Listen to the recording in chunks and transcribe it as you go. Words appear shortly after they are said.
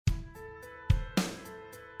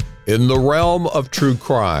In the realm of true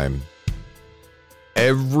crime,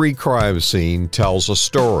 every crime scene tells a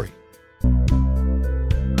story.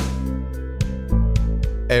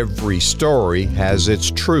 Every story has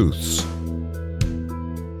its truths.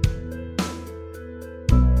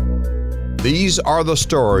 These are the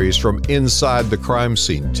stories from inside the crime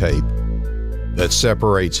scene tape that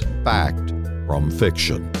separates fact from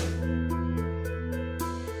fiction.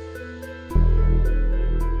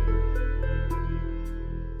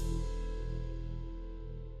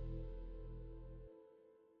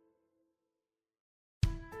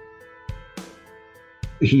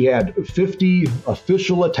 He had 50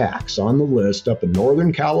 official attacks on the list up in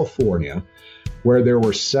Northern California, where there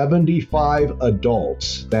were 75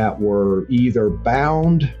 adults that were either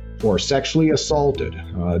bound or sexually assaulted.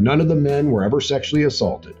 None of the men were ever sexually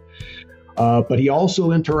assaulted. But he also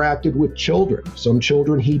interacted with children. Some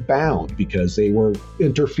children he bound because they were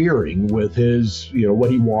interfering with his,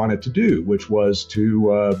 what he wanted to do, which was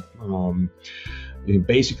to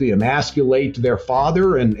basically emasculate their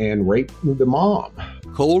father and rape the mom.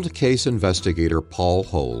 Cold case investigator Paul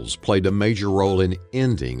Holes played a major role in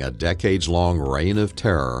ending a decades-long reign of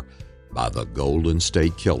terror by the Golden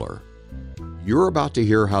State Killer. You're about to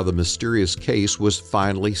hear how the mysterious case was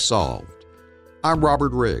finally solved. I'm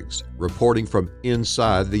Robert Riggs, reporting from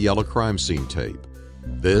inside the Yellow Crime Scene tape.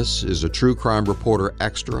 This is a True Crime Reporter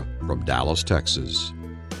Extra from Dallas, Texas.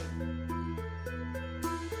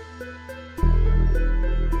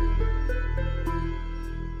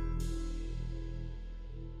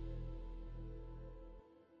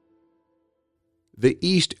 The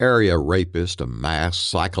East Area Rapist, a masked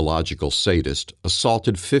psychological sadist,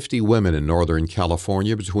 assaulted 50 women in Northern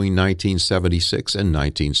California between 1976 and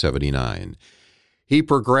 1979. He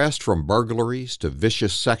progressed from burglaries to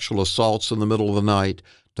vicious sexual assaults in the middle of the night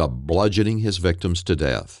to bludgeoning his victims to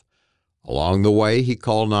death. Along the way, he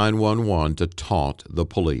called 911 to taunt the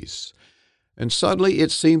police. And suddenly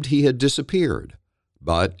it seemed he had disappeared.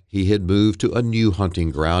 But he had moved to a new hunting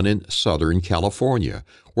ground in Southern California,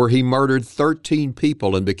 where he murdered 13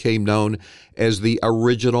 people and became known as the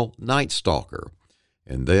original Night Stalker.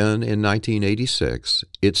 And then in 1986,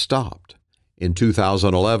 it stopped. In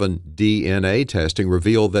 2011, DNA testing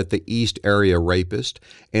revealed that the East Area Rapist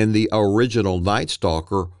and the original Night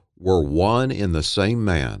Stalker were one and the same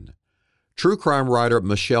man. True crime writer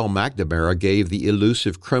Michelle McNamara gave the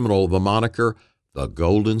elusive criminal the moniker the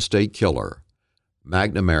Golden State Killer.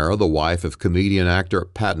 McNamara, the wife of comedian-actor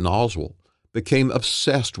Patton Oswalt, became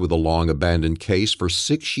obsessed with the long-abandoned case for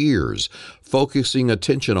 6 years, focusing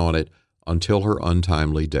attention on it until her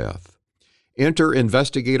untimely death. Enter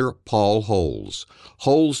investigator Paul Holes.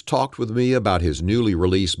 Holes talked with me about his newly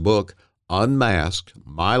released book, Unmasked,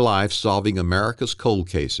 My Life Solving America's Cold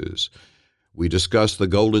Cases. We discussed the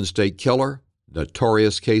Golden State Killer,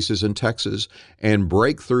 notorious cases in Texas, and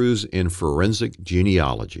breakthroughs in forensic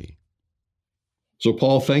genealogy. So,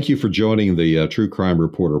 Paul, thank you for joining the True Crime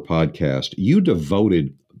Reporter podcast. You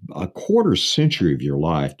devoted a quarter century of your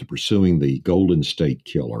life to pursuing the Golden State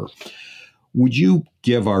Killer. Would you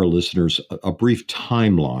give our listeners a brief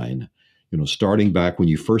timeline, starting back when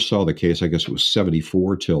you first saw the case, I guess it was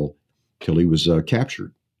 74, till he was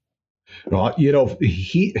captured?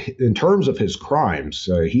 He, in terms of his crimes,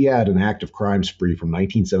 he had an active crime spree from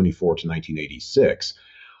 1974 to 1986.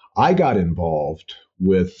 I got involved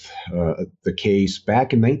with the case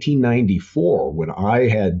back in 1994 when I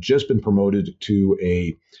had just been promoted to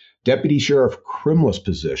a deputy sheriff criminalist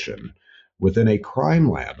position within a crime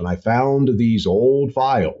lab. And I found these old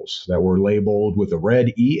files that were labeled with a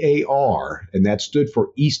red EAR, and that stood for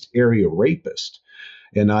East Area Rapist.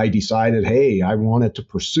 And I decided, hey, I wanted to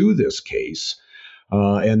pursue this case.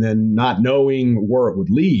 And then not knowing where it would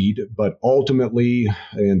lead, but ultimately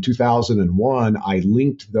in 2001, I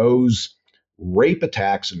linked those rape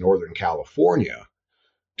attacks in Northern California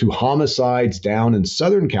to homicides down in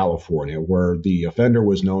Southern California, where the offender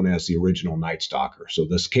was known as the original Night Stalker. So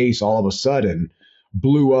this case all of a sudden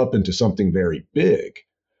blew up into something very big,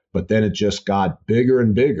 but then it just got bigger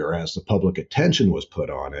and bigger as the public attention was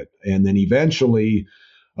put on it. And then eventually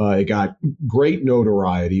it got great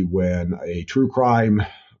notoriety when a true crime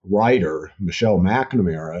writer, Michelle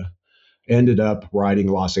McNamara, ended up writing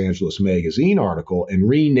a Los Angeles Magazine article and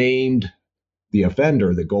renamed the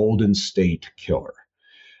offender the Golden State Killer.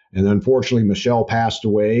 And unfortunately, Michelle passed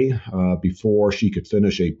away before she could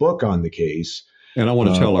finish a book on the case. And I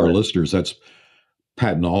want to tell our listeners that's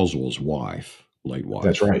Patton Oswalt's wife, late wife.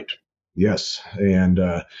 That's right. Yes. And,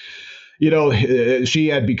 she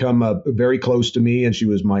had become very close to me, and she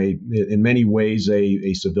was in many ways,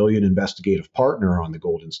 a civilian investigative partner on the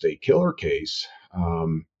Golden State Killer case.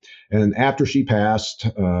 And after she passed,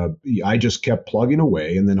 I just kept plugging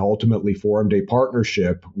away and then ultimately formed a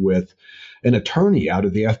partnership with an attorney out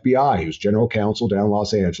of the FBI who's general counsel down in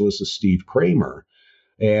Los Angeles, is Steve Kramer.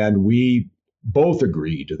 And we both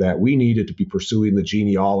agreed that we needed to be pursuing the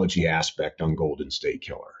genealogy aspect on Golden State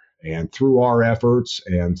Killer. And through our efforts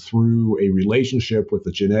and through a relationship with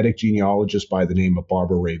a genetic genealogist by the name of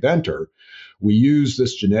Barbara Ray Venter, we used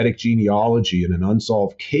this genetic genealogy in an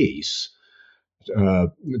unsolved case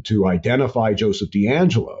to identify Joseph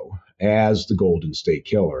DeAngelo as the Golden State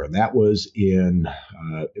Killer. And that was in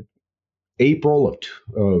April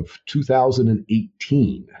of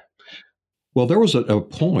 2018. Well, there was a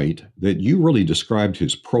point that you really described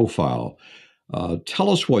his profile. Tell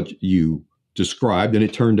us what you described, and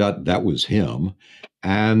it turned out that was him,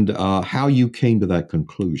 and how you came to that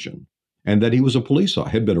conclusion, and that he was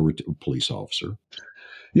had been a police officer.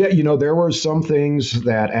 Yeah, there were some things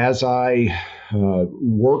that as I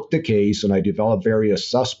worked the case and I developed various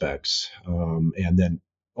suspects, and then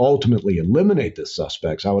ultimately eliminate the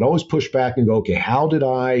suspects, I would always push back and go, okay, how did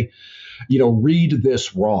I, read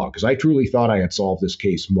this wrong? Because I truly thought I had solved this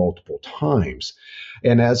case multiple times.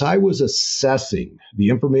 And as I was assessing the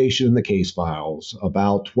information in the case files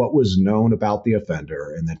about what was known about the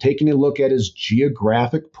offender, and then taking a look at his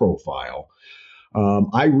geographic profile,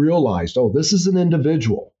 I realized, this is an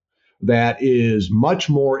individual that is much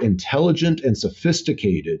more intelligent and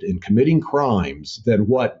sophisticated in committing crimes than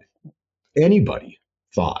what anybody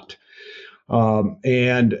thought.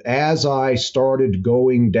 And as I started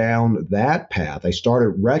going down that path, I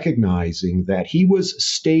started recognizing that he was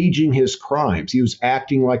staging his crimes. He was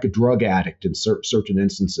acting like a drug addict in certain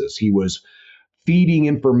instances. He was feeding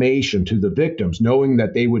information to the victims, knowing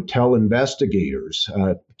that they would tell investigators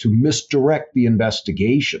to misdirect the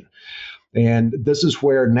investigation. And this is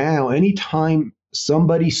where now, anytime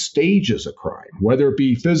somebody stages a crime, whether it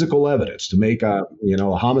be physical evidence to make a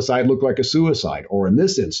homicide look like a suicide, or in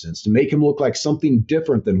this instance, to make him look like something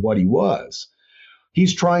different than what he was,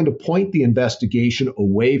 he's trying to point the investigation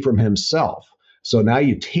away from himself. So now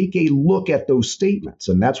you take a look at those statements,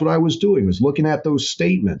 and that's what I was doing, was looking at those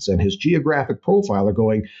statements and his geographic profile are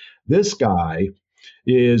going, this guy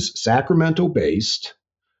is Sacramento-based.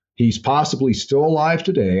 He's possibly still alive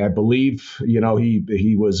today. I believe,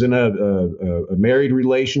 he was in a married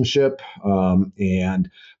relationship and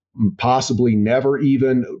possibly never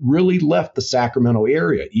even really left the Sacramento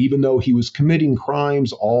area, even though he was committing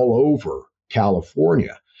crimes all over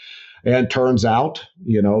California. And turns out,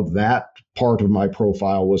 that part of my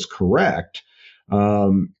profile was correct.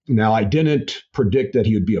 Now, I didn't predict that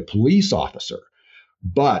he would be a police officer,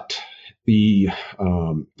 but the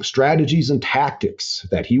strategies and tactics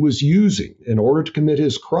that he was using in order to commit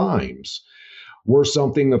his crimes were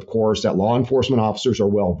something, of course, that law enforcement officers are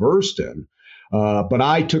well versed in. But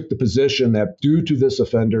I took the position that due to this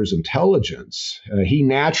offender's intelligence, he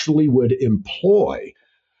naturally would employ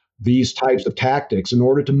these types of tactics in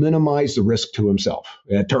order to minimize the risk to himself.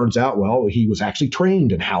 It turns out, he was actually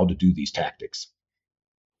trained in how to do these tactics.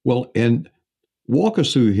 Well, and walk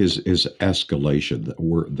us through his escalation,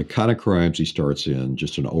 where the kind of crimes he starts in,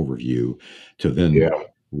 just an overview, to then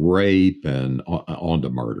rape and on to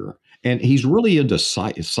murder. And he's really into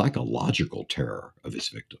psychological terror of his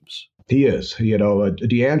victims. He is.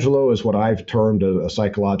 DeAngelo is what I've termed a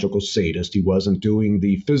psychological sadist. He wasn't doing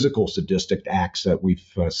the physical sadistic acts that we've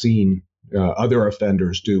seen other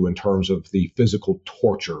offenders do in terms of the physical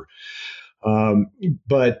torture.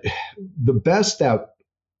 But the best that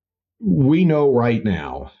we know right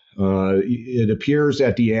now, it appears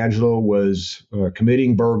that DeAngelo was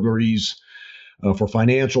committing burglaries for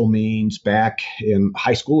financial means back in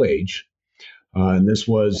high school age. And this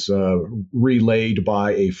was relayed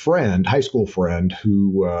by a friend, high school friend,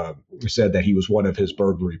 who said that he was one of his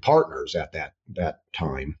burglary partners at that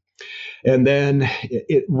time. And then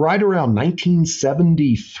right around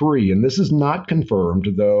 1973, and this is not confirmed,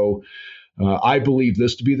 though I believe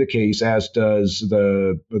this to be the case, as does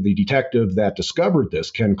the detective that discovered this,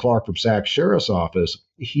 Ken Clark from Sac Sheriff's Office.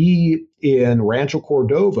 He, in Rancho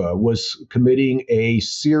Cordova, was committing a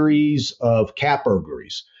series of cat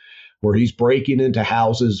burglaries, where he's breaking into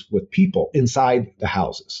houses with people inside the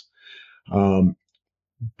houses. The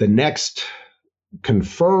next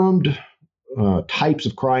confirmed types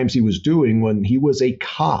of crimes he was doing when he was a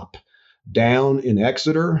cop down in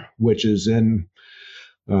Exeter, which is in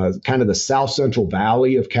kind of the South Central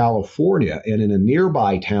Valley of California, and in a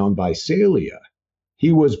nearby town, Visalia,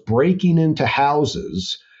 he was breaking into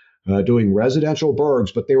houses doing residential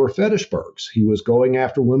burgs, but they were fetish burgs. He was going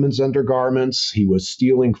after women's undergarments. He was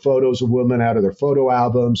stealing photos of women out of their photo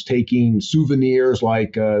albums, taking souvenirs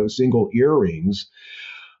like single earrings,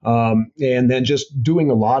 and then just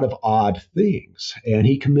doing a lot of odd things. And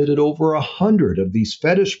he committed over 100 of these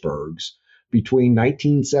fetish burgs between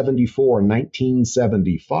 1974 and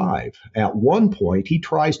 1975. At one point, he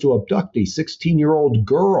tries to abduct a 16-year-old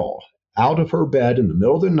girl out of her bed in the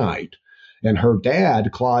middle of the night, and her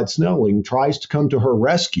dad, Claude Snelling, tries to come to her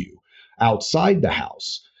rescue outside the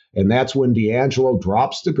house. And that's when D'Angelo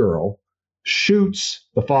drops the girl, shoots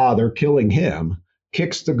the father, killing him,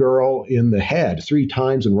 kicks the girl in the head 3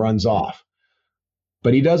 times, and runs off.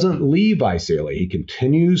 But he doesn't leave Visalia. He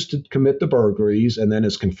continues to commit the burglaries and then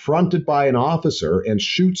is confronted by an officer and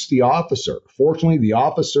shoots the officer. Fortunately, the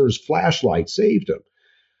officer's flashlight saved him.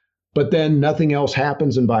 But then nothing else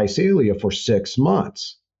happens in Visalia for 6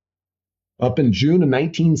 months. Up in June of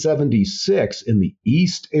 1976, in the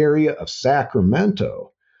East Area of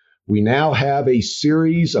Sacramento, we now have a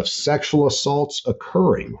series of sexual assaults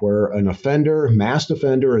occurring where an offender, masked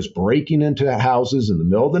offender, is breaking into houses in the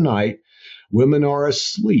middle of the night. Women are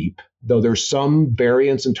asleep, though there's some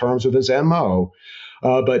variance in terms of his MO,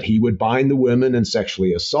 but he would bind the women and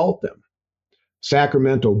sexually assault them.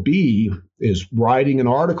 Sacramento Bee is writing an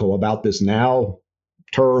article about this now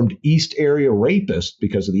termed East Area Rapist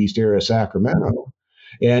because of the East Area of Sacramento.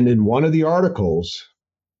 And in one of the articles,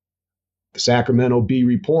 the Sacramento Bee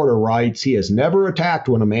reporter writes, he has never attacked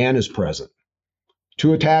when a man is present.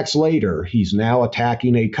 2 attacks later, he's now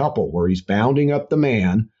attacking a couple where he's bounding up the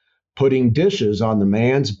man, putting dishes on the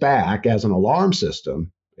man's back as an alarm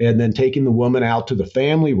system, and then taking the woman out to the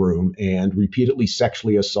family room and repeatedly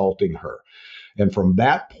sexually assaulting her. And from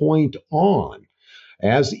that point on,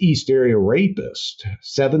 as the East Area Rapist,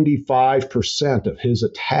 75% of his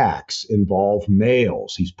attacks involve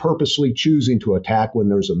males. He's purposely choosing to attack when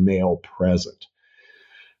there's a male present.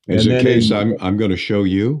 Is it a case I'm going to show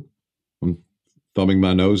you? I'm thumbing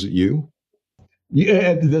my nose at you?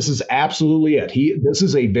 Yeah, this is absolutely it. This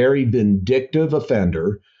is a very vindictive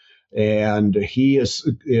offender, and he is,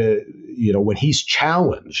 when he's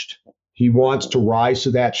challenged, he wants to rise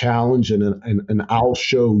to that challenge, and I'll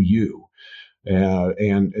show you.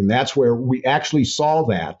 And that's where we actually saw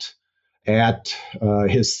that at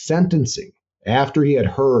his sentencing, after he had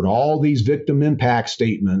heard all these victim impact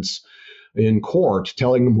statements in court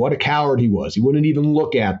telling him what a coward he was. He wouldn't even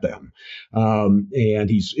look at them. And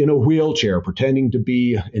he's in a wheelchair pretending to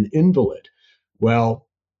be an invalid. Well,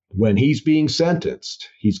 when he's being sentenced,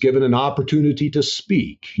 he's given an opportunity to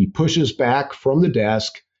speak. He pushes back from the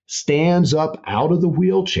desk, stands up out of the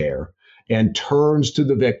wheelchair, and turns to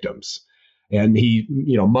the victims. And he,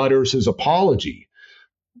 mutters his apology.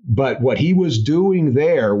 But what he was doing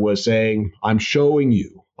there was saying, I'm showing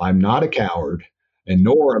you I'm not a coward, and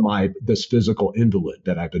nor am I this physical invalid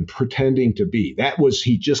that I've been pretending to be.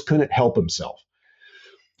 He just couldn't help himself.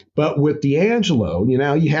 But with D'Angelo,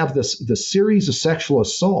 you have this series of sexual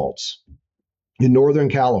assaults in Northern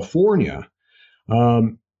California.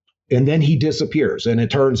 And then he disappears. And it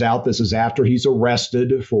turns out this is after he's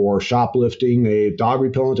arrested for shoplifting a dog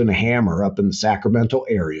repellent and a hammer up in the Sacramento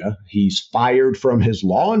area. He's fired from his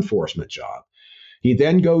law enforcement job. He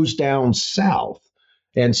then goes down south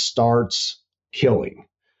and starts killing.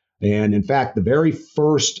 And in fact, the very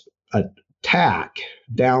first attack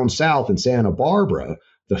down south in Santa Barbara,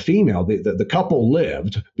 the female, the couple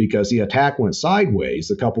lived because the attack went sideways.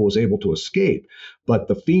 The couple was able to escape. But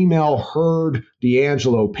the female heard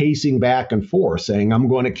D'Angelo pacing back and forth saying, I'm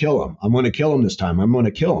going to kill him. I'm going to kill him this time. I'm going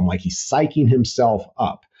to kill him, like he's psyching himself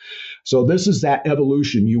up. So this is that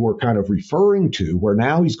evolution you were kind of referring to, where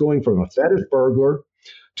now he's going from a fetish burglar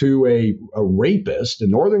to a rapist in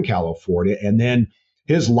Northern California, and then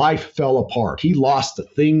his life fell apart. He lost the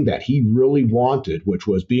thing that he really wanted, which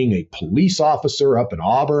was being a police officer up in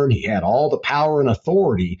Auburn. He had all the power and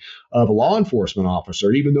authority of a law enforcement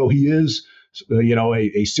officer, even though he is,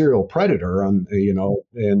 a serial predator.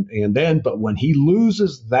 But when he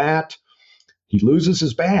loses that, he loses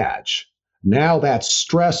his badge. Now that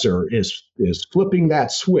stressor is flipping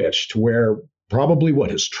that switch to where probably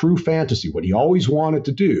what his true fantasy, what he always wanted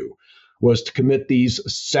to do, was to commit these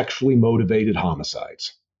sexually motivated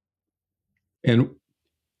homicides. And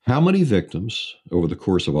how many victims over the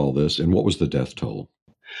course of all this, and what was the death toll?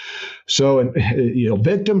 So,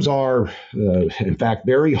 victims are, in fact,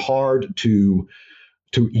 very hard to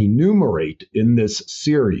enumerate in this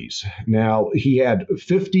series. Now, he had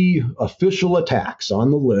 50 official attacks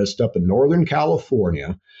on the list up in Northern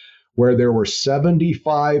California, where there were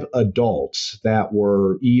 75 adults that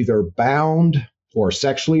were either bound, or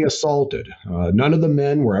sexually assaulted. None of the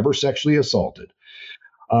men were ever sexually assaulted.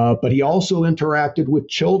 But he also interacted with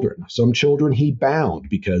children. Some children he bound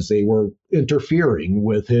because they were interfering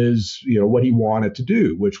with his, what he wanted to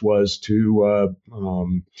do, which was to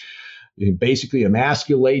basically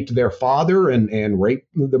emasculate their father and rape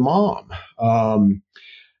the mom.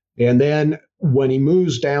 And then when he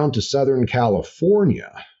moves down to Southern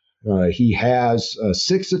California, he has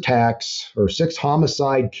 6 attacks or 6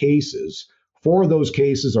 homicide cases. 4 of those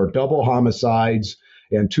cases are double homicides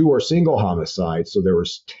and 2 are single homicides. So there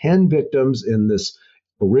was 10 victims in this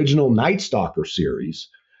original Night Stalker series.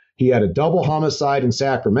 He had a double homicide in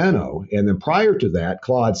Sacramento. And then prior to that,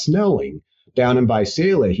 Claude Snelling down in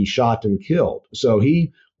Visalia, he shot and killed. So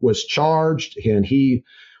he was charged and he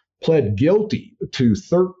pled guilty to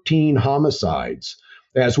 13 homicides,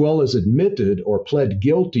 as well as admitted or pled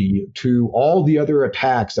guilty to all the other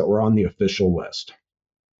attacks that were on the official list.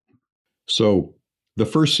 So the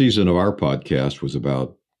first season of our podcast was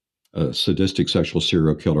about a sadistic sexual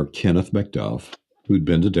serial killer, Kenneth McDuff, who'd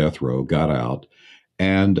been to death row, got out.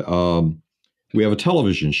 And we have a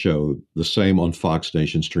television show, the same on Fox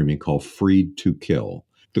Nation streaming, called Freed to Kill.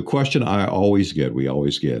 The question we always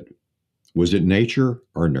get, was it nature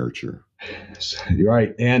or nurture? You're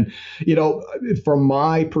right. And, from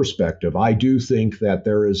my perspective, I do think that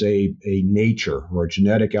there is a nature or a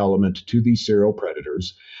genetic element to these serial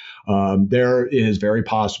predators. There is very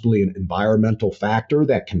possibly an environmental factor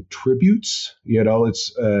that contributes.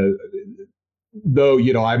 It's though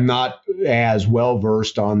I'm not as well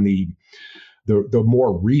versed on the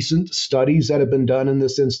more recent studies that have been done in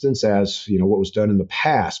this instance as what was done in the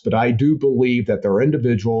past. But I do believe that there are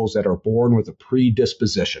individuals that are born with a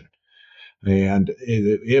predisposition. And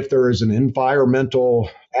if there is an environmental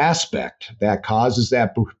aspect that causes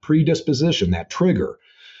that predisposition, that trigger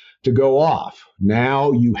to go off,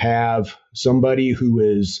 now you have somebody who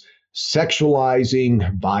is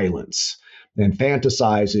sexualizing violence and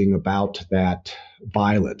fantasizing about that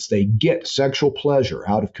violence. They get sexual pleasure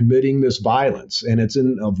out of committing this violence, and it's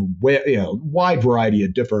in a wide variety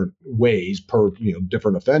of different ways per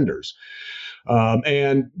different offenders.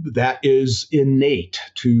 And that is innate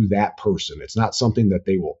to that person. It's not something that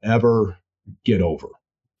they will ever get over.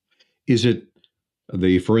 Is it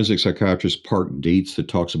the forensic psychiatrist Park Dietz that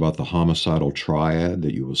talks about the homicidal triad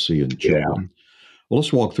that you will see in children? Yeah. Well,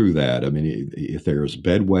 let's walk through that. I mean, if there's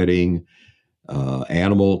bedwetting,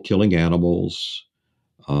 killing animals,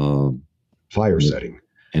 fire setting,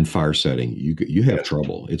 you have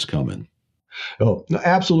trouble. It's coming. Oh, no,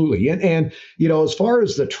 absolutely. And as far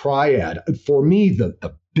as the triad, for me,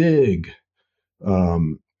 the big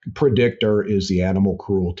predictor is the animal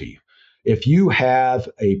cruelty. If you have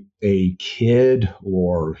a kid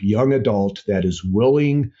or young adult that is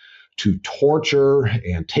willing to torture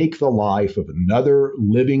and take the life of another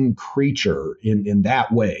living creature in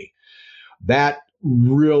that way, that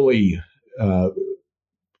really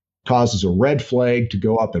causes a red flag to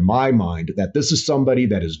go up in my mind that this is somebody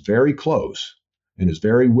that is very close and is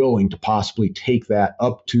very willing to possibly take that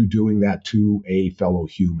up to doing that to a fellow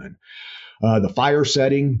human. The fire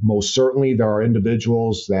setting, most certainly there are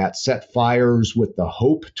individuals that set fires with the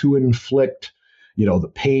hope to inflict,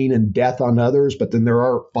 the pain and death on others. But then there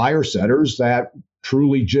are fire setters that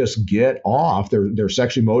truly just get off. They're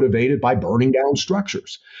sexually motivated by burning down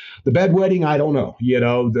structures. The bedwetting, I don't know.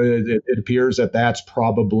 It appears that that's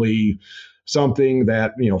probably something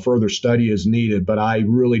that further study is needed, but I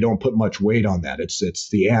really don't put much weight on that. It's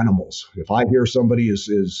the animals. If I hear somebody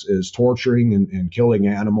is torturing and killing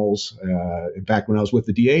animals, in fact, when I was with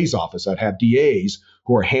the DA's office, I'd have DAs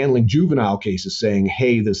who are handling juvenile cases saying,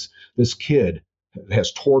 "Hey, this kid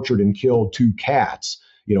has tortured and killed 2 cats.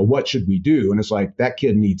 What should we do?" And it's like, that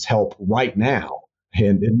kid needs help right now,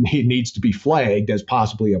 and he needs to be flagged as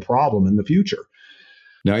possibly a problem in the future.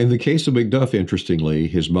 Now, in the case of McDuff, interestingly,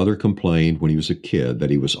 his mother complained when he was a kid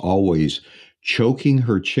that he was always choking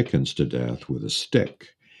her chickens to death with a stick.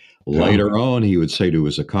 Later on, he would say to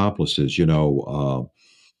his accomplices, when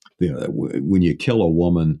you kill a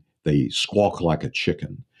woman, they squawk like a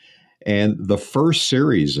chicken. And the first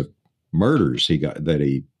series of murders he got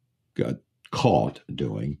caught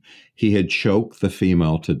doing, he had choked the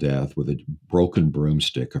female to death with a broken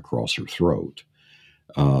broomstick across her throat.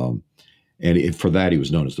 And for that, he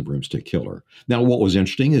was known as the broomstick killer. Now, what was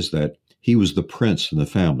interesting is that he was the prince in the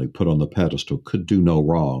family, put on the pedestal, could do no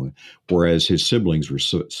wrong, whereas his siblings were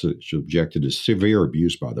subjected to severe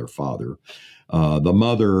abuse by their father. The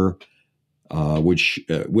mother, when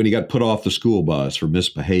he got put off the school bus for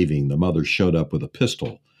misbehaving, the mother showed up with a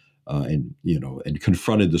pistol and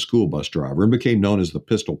confronted the school bus driver and became known as the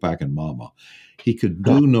pistol packing mama. He could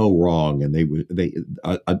do no wrong, and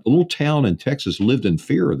a little town in Texas lived in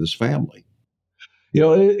fear of this family.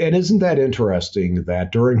 And isn't that interesting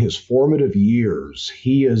that during his formative years,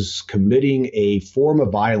 he is committing a form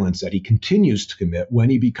of violence that he continues to commit when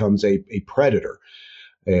he becomes a predator?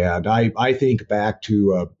 And I think back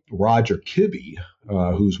to Roger Kibbe,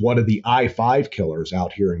 who's one of the I-5 killers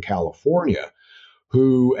out here in California,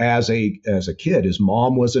 who as a kid, his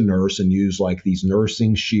mom was a nurse and used like these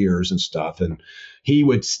nursing shears and stuff. And he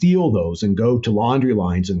would steal those and go to laundry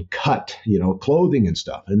lines and cut, clothing and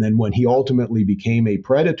stuff. And then when he ultimately became a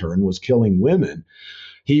predator and was killing women,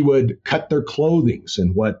 he would cut their clothings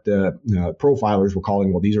and what profilers were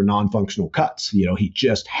calling, well, these are non-functional cuts. He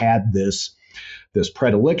just had this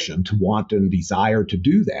predilection to want and desire to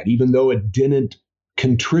do that, even though it didn't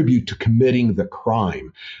contribute to committing the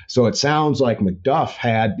crime. So it sounds like McDuff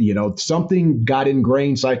had, something got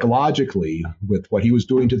ingrained psychologically with what he was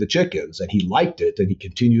doing to the chickens, and he liked it, and he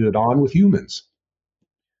continued it on with humans.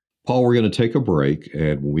 Paul, we're going to take a break,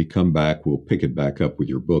 and when we come back, we'll pick it back up with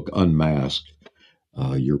your book, Unmasked,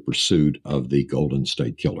 your pursuit of the Golden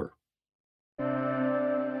State Killer.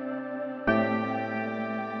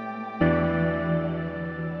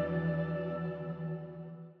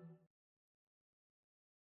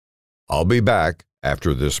 I'll be back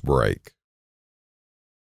after this break.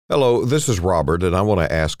 Hello, this is Robert, and I want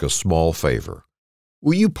to ask a small favor.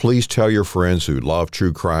 Will you please tell your friends who love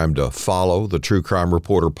true crime to follow the True Crime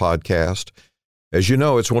Reporter podcast? As you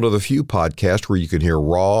know, it's one of the few podcasts where you can hear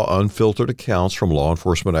raw, unfiltered accounts from law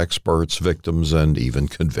enforcement experts, victims, and even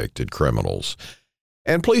convicted criminals.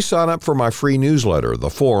 And please sign up for my free newsletter. The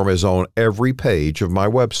form is on every page of my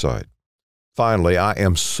website. Finally, I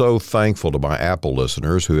am so thankful to my Apple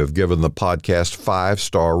listeners who have given the podcast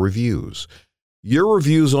 5-star reviews. Your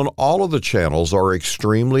reviews on all of the channels are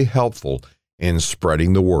extremely helpful in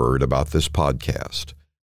spreading the word about this podcast.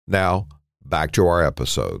 Now, back to our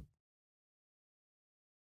episode.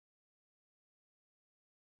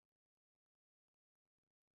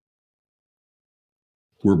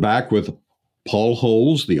 We're back with Paul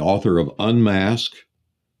Holes, the author of Unmasked.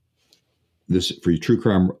 This, for you true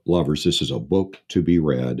crime lovers, this is a book to be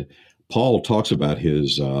read. Paul talks about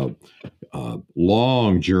his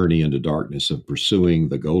long journey into darkness of pursuing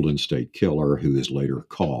the Golden State Killer, who is later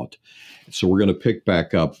caught. So we're going to pick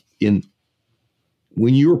back up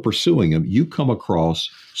when you were pursuing him, you come across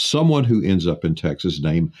someone who ends up in Texas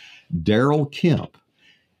named Daryl Kemp.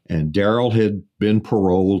 And Daryl had been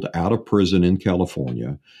paroled out of prison in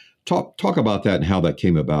California. Talk about that and how that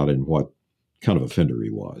came about and what kind of offender he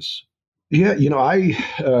was. Yeah, I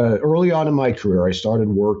early on in my career, I started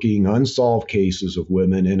working unsolved cases of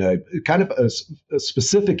women in a kind of a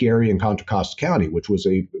specific area in Contra Costa County, which was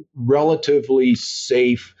a relatively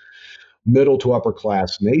safe middle to upper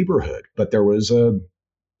class neighborhood. But there was a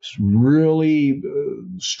really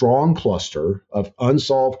strong cluster of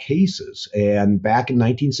unsolved cases. And back in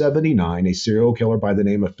 1979, a serial killer by the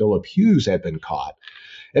name of Philip Hughes had been caught.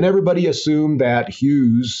 And everybody assumed that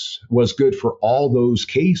Hughes was good for all those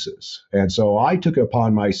cases. And so I took it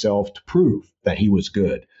upon myself to prove that he was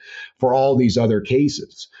good for all these other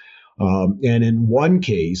cases. And in one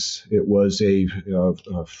case, it was a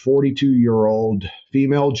 42-year-old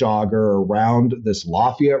female jogger around this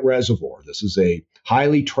Lafayette Reservoir. This is a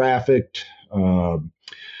highly trafficked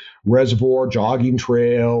reservoir, jogging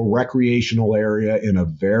trail, recreational area in a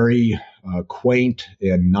very quaint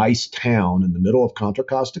and nice town in the middle of Contra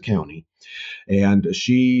Costa County. And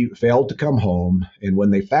she failed to come home. And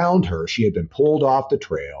when they found her, she had been pulled off the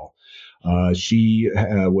trail. She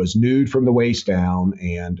was nude from the waist down,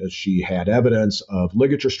 and she had evidence of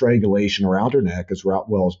ligature strangulation around her neck as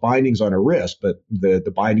well as bindings on her wrist, but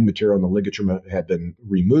the binding material and the ligature had been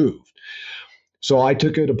removed. So I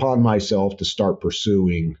took it upon myself to start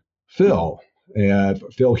pursuing Phil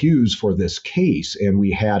Hughes for this case, and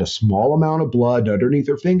we had a small amount of blood underneath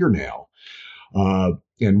her fingernail.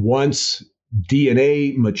 And once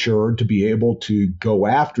DNA matured to be able to go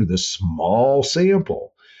after this small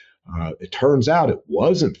sample, it turns out it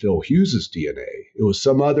wasn't Phil Hughes's DNA. It was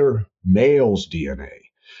some other male's DNA.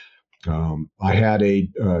 I had a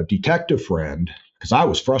detective friend, because I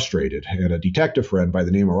was frustrated, and a detective friend by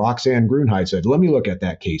the name of Roxanne Grunheit said, let me look at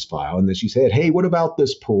that case file. And then she said, hey, what about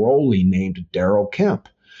this parolee named Daryl Kemp?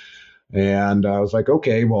 And I was like,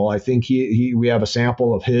 okay, well, I think we have a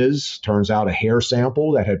sample of his. Turns out a hair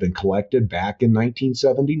sample that had been collected back in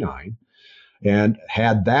 1979, and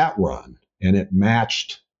had that run, and it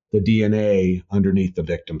matched the DNA underneath the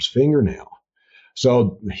victim's fingernail.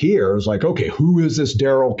 So here is like, okay, who is this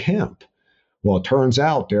Daryl Kemp? Well, it turns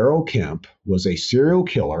out Darrell Kemp was a serial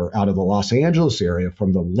killer out of the Los Angeles area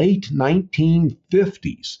from the late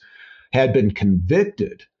 1950s, had been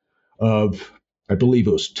convicted of, I believe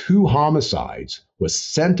it was 2 homicides, was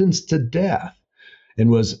sentenced to death, and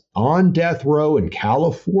was on death row in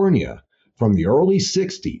California from the early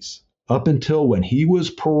 60s up until when he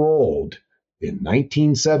was paroled in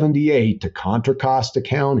 1978 to Contra Costa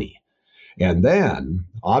County. And then,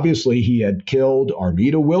 obviously, he had killed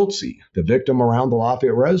Armida Wiltsey, the victim around the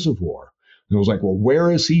Lafayette Reservoir. And I was like, well, where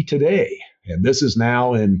is he today? And this is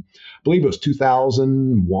now in, I believe it was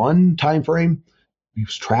 2001 timeframe. He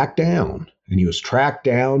was tracked down, and he was tracked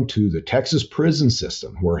down to the Texas prison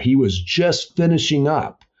system, where he was just finishing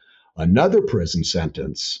up another prison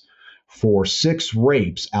sentence for 6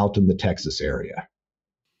 rapes out in the Texas area.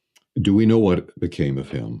 Do we know what became of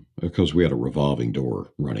him? Because we had a revolving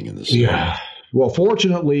door running in the city. Yeah. Well,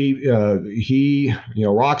 fortunately,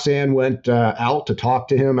 Roxanne went out to talk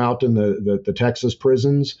to him out in the Texas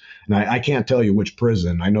prisons. And I can't tell you which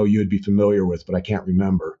prison. I know you'd be familiar with, but I can't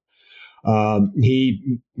remember.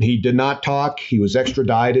 He did not talk. He was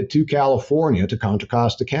extradited to California, to Contra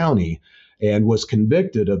Costa County, and was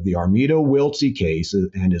convicted of the Armida Wiltsey case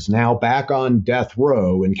and is now back on death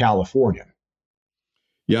row in California.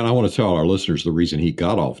 Yeah, and I want to tell our listeners the reason he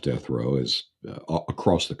got off death row is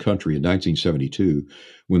across the country in 1972,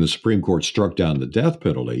 when the Supreme Court struck down the death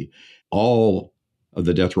penalty, all of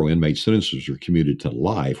the death row inmate sentences were commuted to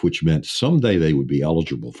life, which meant someday they would be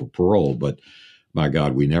eligible for parole. But my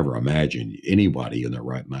God, we never imagined anybody in their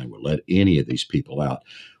right mind would let any of these people out,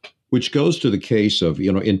 which goes to the case of,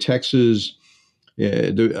 in Texas,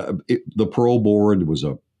 the parole board was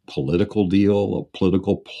a political deal, a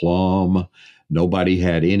political plum. Nobody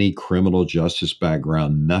had any criminal justice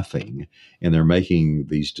background, nothing, and they're making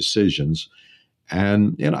these decisions.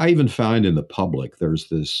 And I even find in the public there's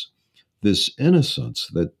this innocence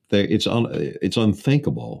that it's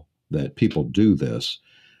unthinkable that people do this.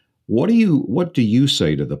 What do you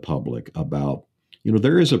say to the public about,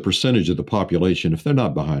 there is a percentage of the population, if they're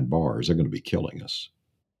not behind bars, they're going to be killing us?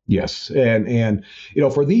 Yes. And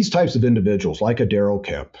for these types of individuals, like a Darrell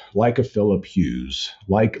Kemp, like a Philip Hughes,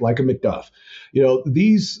 like a McDuff,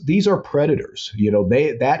 these are predators.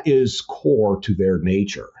 That is core to their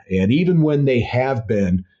nature. And even when they have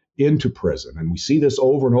been into prison, and we see this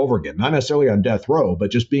over and over again, not necessarily on death row,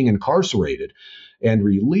 but just being incarcerated and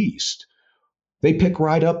released, they pick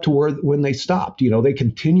right up to when they stopped. They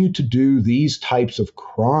continue to do these types of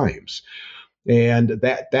crimes. And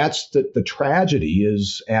that's the tragedy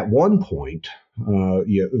is at one point,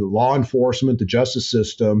 law enforcement, the justice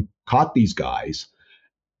system caught these guys,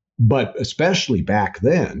 but especially back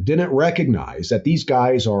then, didn't recognize that these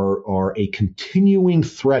guys are a continuing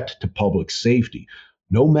threat to public safety.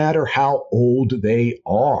 No matter how old they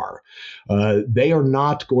are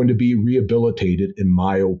not going to be rehabilitated, in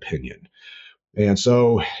my opinion. And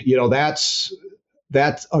so,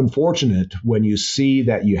 that's unfortunate when you see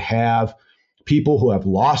that you have people who have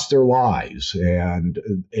lost their lives, and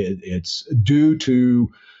it's due to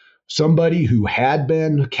somebody who had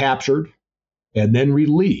been captured and then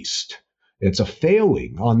released. It's a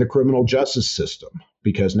failing on the criminal justice system,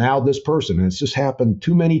 because now this person, and it's just happened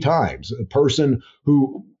too many times, a person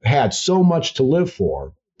who had so much to live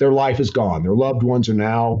for, their life is gone. Their loved ones are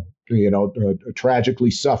now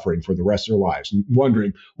tragically suffering for the rest of their lives and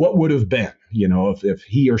wondering what would have been, if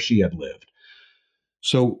he or she had lived.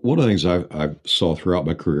 So one of the things I saw throughout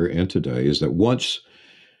my career and today is that once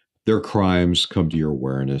their crimes come to your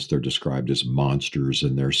awareness, they're described as monsters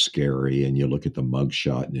and they're scary, and you look at the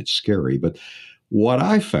mugshot and it's scary. But what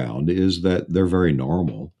I found is that they're very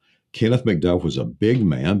normal. Kenneth McDuff was a big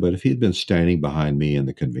man, but if he'd been standing behind me in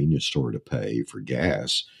the convenience store to pay for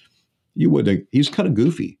gas, he's kind of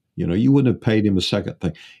goofy. You wouldn't have paid him a second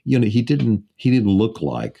thing. He didn't look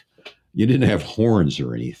like, you didn't have horns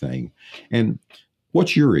or anything. And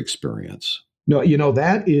what's your experience? No,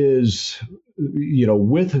 that is,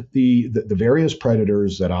 with the various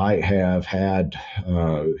predators that I have had,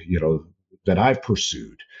 that I've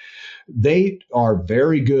pursued, they are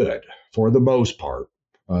very good for the most part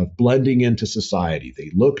of blending into society.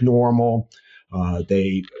 They look normal.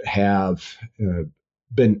 They have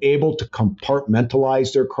been able to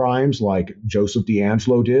compartmentalize their crimes like Joseph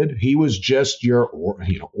DeAngelo did. He was just your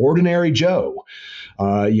ordinary Joe,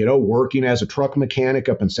 working as a truck mechanic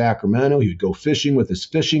up in Sacramento. He would go fishing with his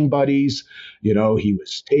fishing buddies. He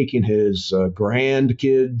was taking his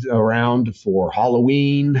grandkids around for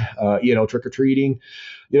Halloween, trick-or-treating.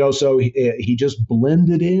 So he just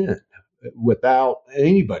blended in without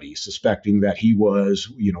anybody suspecting that he was,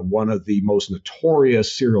 one of the most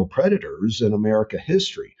notorious serial predators in American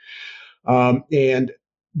history. And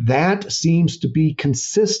that seems to be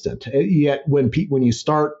consistent. Yet when you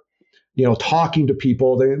start talking to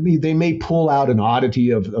people, they may pull out an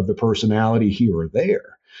oddity of the personality here or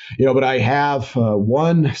there. But I have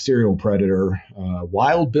one serial predator,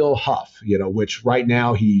 Wild Bill Huff, which right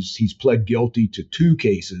now he's pled guilty to 2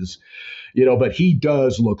 cases, but he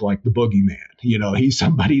does look like the boogeyman. He's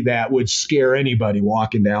somebody that would scare anybody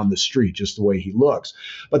walking down the street, just the way he looks.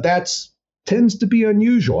 But that's tends to be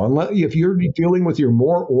unusual. Unless if you're dealing with your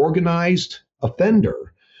more organized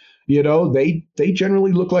offender, they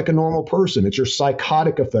generally look like a normal person. It's your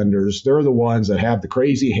psychotic offenders. They're the ones that have the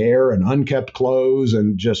crazy hair and unkept clothes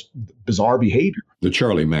and just bizarre behavior. The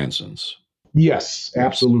Charlie Mansons. Yes,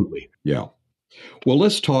 absolutely. Yeah. Well,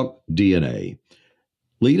 let's talk DNA.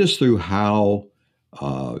 Lead us through how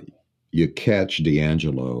you catch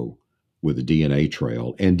D'Angelo with a DNA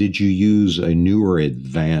trail. And did you use a newer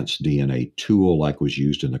advanced DNA tool like was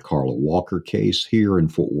used in the Carla Walker case here in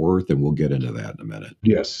Fort Worth? And we'll get into that in a minute.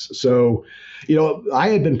 Yes. So, I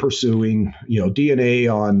had been pursuing,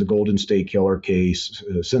 DNA on the Golden State Killer case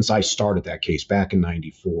since I started that case back in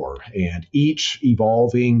 94. And each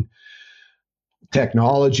evolving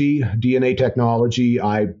DNA technology,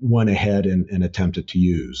 I went ahead and attempted to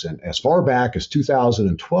use. And as far back as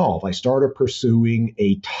 2012, I started pursuing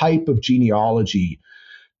a type of genealogy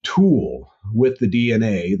tool with the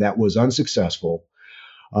DNA that was unsuccessful.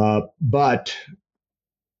 But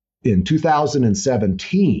in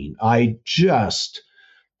 2017, I just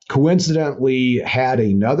coincidentally had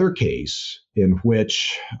another case in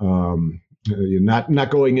which, not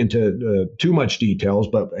going into too much details,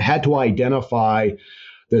 but had to identify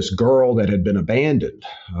this girl that had been abandoned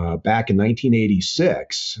back in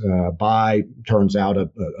 1986 by, turns out,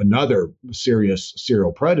 another serious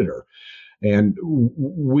serial predator. And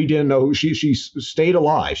we didn't know who she stayed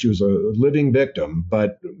alive. She was a living victim,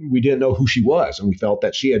 but we didn't know who she was. And we felt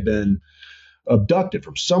that she had been abducted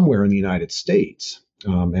from somewhere in the United States,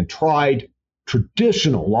 and tried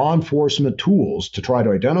traditional law enforcement tools to try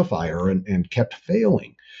to identify her and kept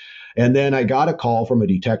failing. And then I got a call from a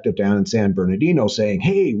detective down in San Bernardino saying,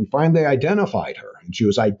 hey, we finally identified her. And she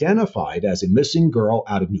was identified as a missing girl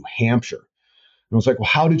out of New Hampshire. And I was like, well,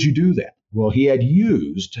 how did you do that? Well, he had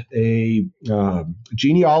used a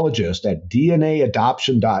genealogist at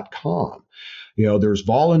DNAadoption.com. There's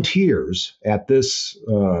volunteers at this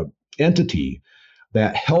entity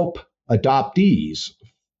that help adoptees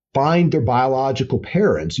find their biological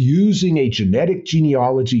parents using a genetic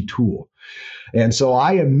genealogy tool. And so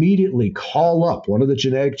I immediately call up one of the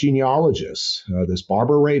genetic genealogists, this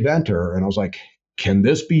Barbara Ray Venter, and I was like, can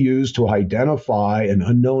this be used to identify an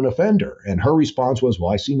unknown offender? And her response was,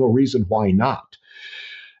 well, I see no reason why not.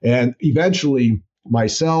 And eventually,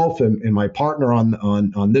 myself and my partner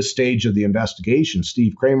on this stage of the investigation,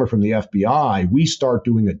 Steve Kramer from the FBI, we start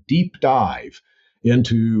doing a deep dive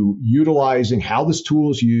into utilizing how this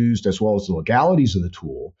tool is used as well as the legalities of the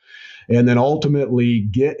tool, and then ultimately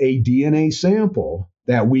get a DNA sample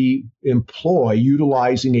that we employ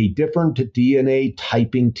utilizing a different DNA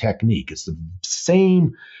typing technique. It's the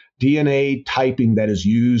same DNA typing that is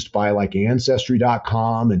used by like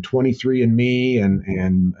Ancestry.com and 23andMe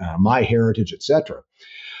and MyHeritage, etc.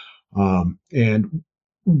 And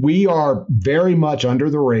we are very much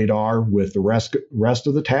under the radar with the rest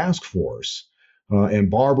of the task force.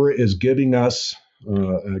 And Barbara is giving us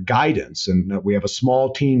guidance, and we have a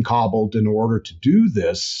small team cobbled in order to do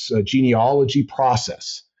this genealogy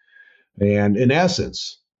process. And in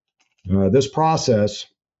essence, this process,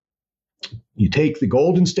 you take the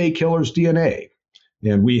Golden State Killer's DNA,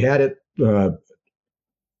 and we had it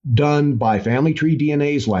done by Family Tree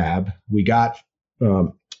DNA's lab. We got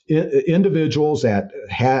individuals that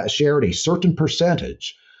shared a certain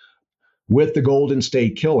percentage with the Golden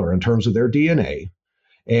State Killer in terms of their DNA.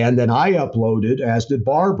 And then I uploaded, as did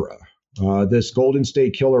Barbara, this Golden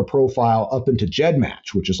State Killer profile up into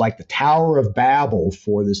GEDmatch, which is like the Tower of Babel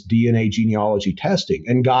for this DNA genealogy testing,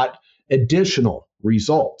 and got additional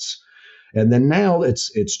results. And then now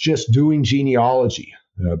it's just doing genealogy,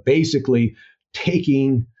 basically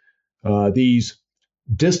taking these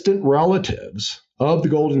distant relatives of the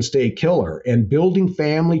Golden State Killer and building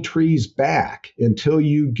family trees back until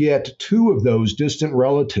you get two of those distant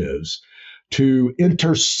relatives to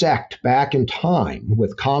intersect back in time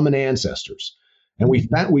with common ancestors. And we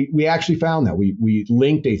actually found that. We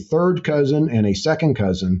linked a third cousin and a second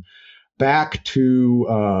cousin back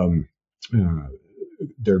to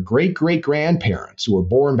their great-great-grandparents who were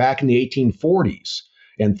born back in the 1840s.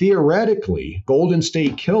 And theoretically, Golden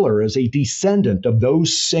State Killer is a descendant of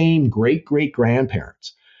those same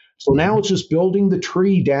great-great-grandparents. So now it's just building the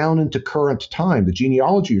tree down into current time, the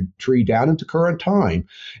genealogy tree down into current time,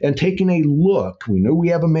 and taking a look. We know we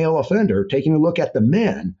have a male offender, taking a look at the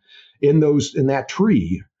men in that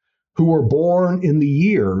tree who were born in the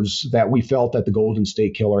years that we felt that the Golden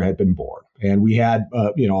State Killer had been born. And we had,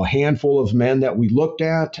 a handful of men that we looked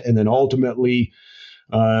at, and then ultimately,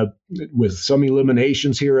 with some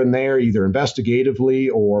eliminations here and there, either investigatively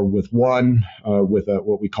or with one with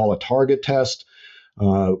what we call a target test,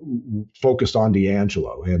 focused on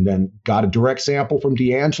D'Angelo, and then got a direct sample from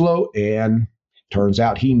D'Angelo, and turns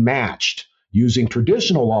out he matched, using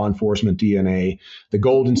traditional law enforcement DNA, the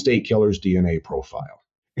Golden State Killer's DNA profile.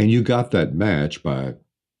 And you got that match by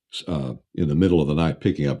in the middle of the night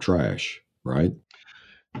picking up trash, right?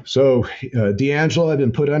 So D'Angelo had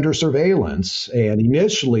been put under surveillance, and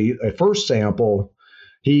initially, a first sample,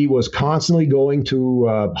 he was constantly going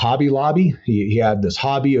to Hobby Lobby. He had this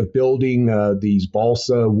hobby of building these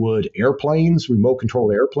balsa wood airplanes, remote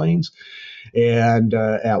control airplanes. And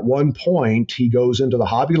at one point, he goes into the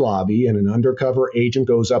Hobby Lobby, and an undercover agent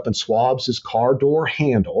goes up and swabs his car door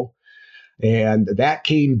handle. And that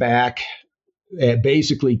came back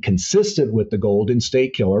basically consistent with the Golden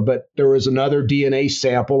State Killer, but there was another DNA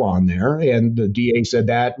sample on there, and the DA said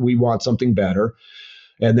that we want something better.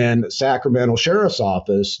 And then the Sacramento Sheriff's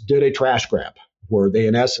Office did a trash grab, where they,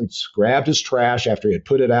 in essence, grabbed his trash after he had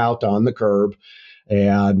put it out on the curb.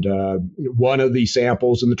 And one of the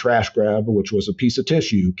samples in the trash grab, which was a piece of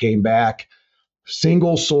tissue, came back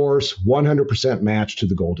single source, 100% match to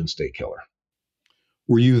the Golden State Killer.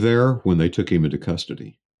 Were you there when they took him into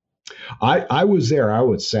custody? I was there. I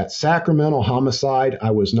was at Sacramento homicide.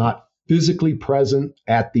 I was not physically present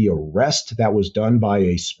at the arrest that was done by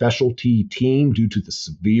a specialty team due to the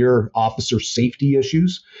severe officer safety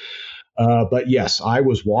issues. But yes, I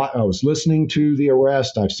was listening to the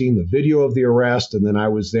arrest. I've seen the video of the arrest, and then I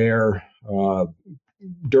was there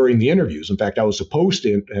during the interviews. In fact, I was supposed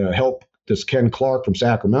to help this Ken Clark from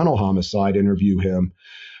Sacramento homicide interview him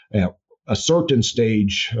at a certain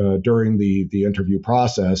stage during the interview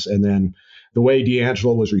process. And then the way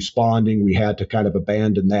D'Angelo was responding, we had to kind of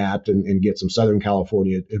abandon that and get some Southern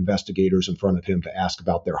California investigators in front of him to ask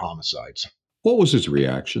about their homicides. What was his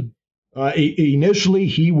reaction? Initially,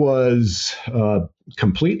 he was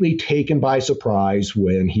completely taken by surprise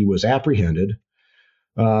when he was apprehended.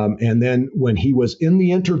 And then when he was in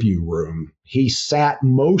the interview room, he sat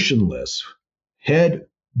motionless, head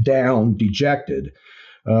down, dejected,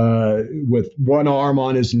 with one arm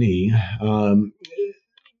on his knee.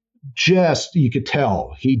 You could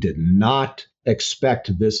tell he did not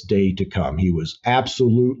expect this day to come. He was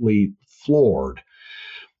absolutely floored.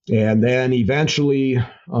 And then eventually,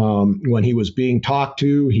 when he was being talked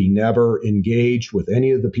to, he never engaged with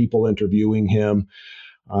any of the people interviewing him.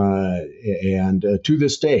 And to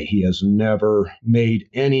this day, he has never made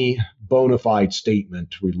any bona fide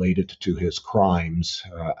statement related to his crimes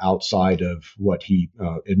outside of what he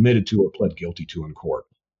admitted to or pled guilty to in court.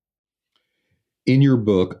 In your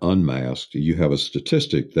book, Unmasked, you have a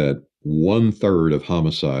statistic that 1/3 of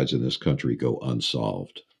homicides in this country go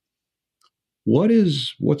unsolved.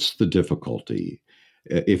 What's the difficulty?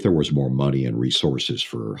 If there was more money and resources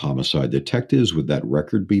for homicide detectives, would that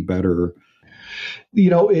record be better?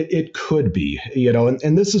 It could be,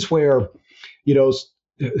 and this is where,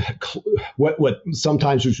 what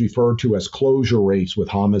sometimes is referred to as closure rates with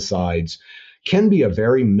homicides can be a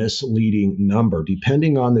very misleading number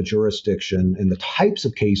depending on the jurisdiction and the types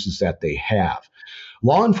of cases that they have.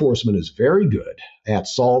 Law enforcement is very good at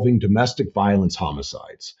solving domestic violence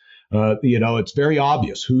homicides. It's very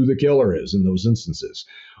obvious who the killer is in those instances.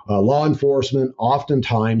 Law enforcement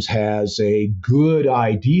oftentimes has a good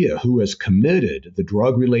idea who has committed the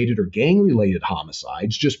drug-related or gang-related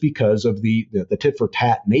homicides just because of the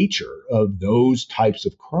tit-for-tat nature of those types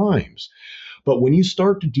of crimes. But when you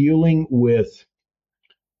start dealing with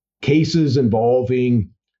cases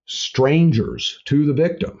involving strangers to the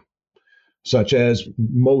victim, such as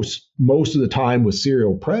most of the time with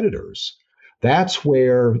serial predators, that's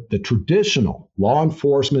where the traditional law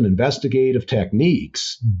enforcement investigative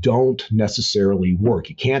techniques don't necessarily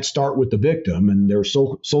work. You can't start with the victim and their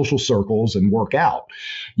social circles and work out.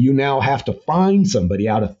 You now have to find somebody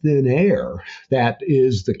out of thin air that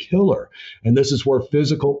is the killer. And this is where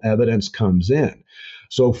physical evidence comes in.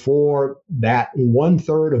 So for that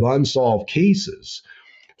 1/3 of unsolved cases,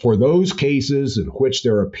 for those cases in which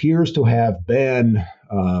there appears to have been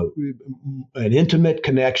an intimate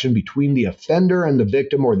connection between the offender and the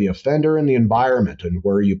victim, or the offender and the environment, and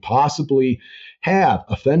where you possibly have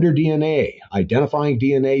offender DNA, identifying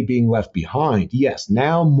DNA being left behind, yes,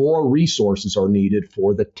 now more resources are needed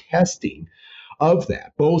for the testing of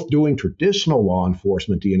that, both doing traditional law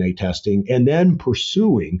enforcement DNA testing and then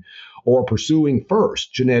pursuing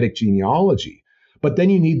first genetic genealogy. But then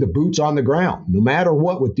you need the boots on the ground. No matter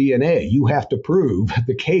what with DNA, you have to prove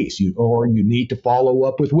the case, or you need to follow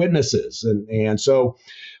up with witnesses. And so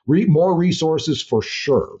more resources for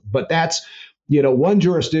sure. But that's, one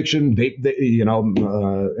jurisdiction,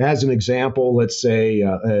 as an example, let's say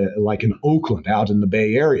like in Oakland out in the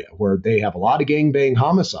Bay Area, where they have a lot of gangbang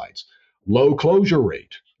homicides, low closure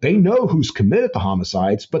rate. They know who's committed the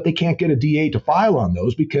homicides, but they can't get a DA to file on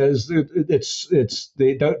those because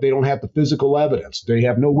they don't have the physical evidence. They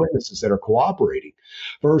have no witnesses that are cooperating.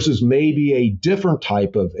 Versus maybe a different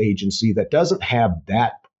type of agency that doesn't have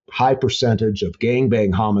that high percentage of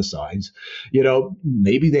gangbang homicides.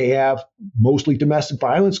 Maybe they have mostly domestic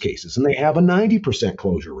violence cases and they have a 90%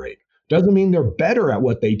 closure rate. Doesn't mean they're better at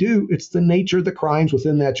what they do. It's the nature of the crimes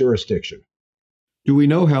within that jurisdiction. Do we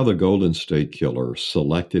know how the Golden State Killer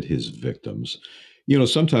selected his victims?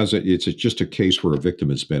 Sometimes it's just a case where a victim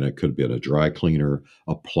has been, it could have been a dry cleaner,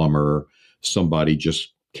 a plumber, somebody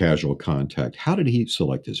just casual contact. How did he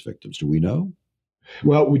select his victims? Do we know?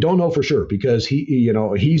 Well, we don't know for sure because he's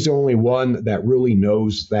the only one that really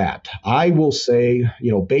knows that. I will say,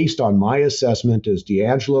 based on my assessment, as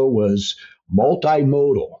D'Angelo was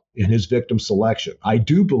multimodal in his victim selection, I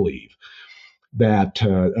do believe that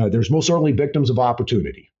there's most certainly victims of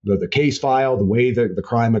opportunity. The case file, the way that the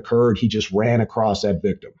crime occurred, he just ran across that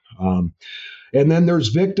victim. And then there's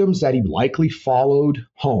victims that he likely followed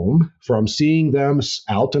home from seeing them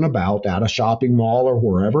out and about at a shopping mall or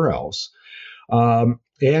wherever else.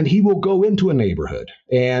 And he will go into a neighborhood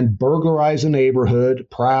and burglarize a neighborhood,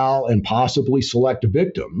 prowl, and possibly select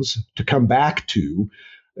victims to come back to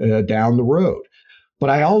down the road. But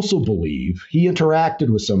I also believe he interacted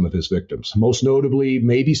with some of his victims, most notably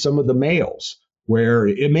maybe some of the males, where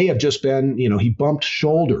it may have just been, he bumped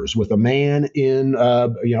shoulders with a man in, a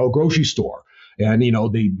grocery store. And,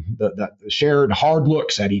 they shared hard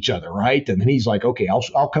looks at each other, right? And then he's like, okay,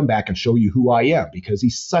 I'll come back and show you who I am, because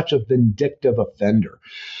he's such a vindictive offender.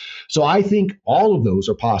 So I think all of those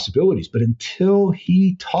are possibilities. But until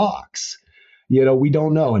he talks, we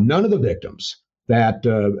don't know. And none of the victims that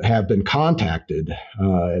have been contacted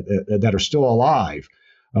that are still alive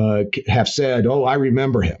have said, oh, I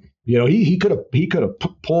remember him. He could have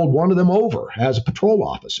pulled one of them over as a patrol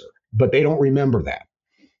officer, but they don't remember that.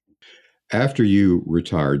 After you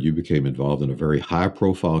retired, you became involved in a very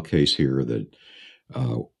high-profile case here that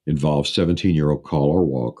involves 17-year-old Carla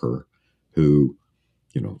Walker, who,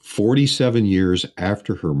 47 years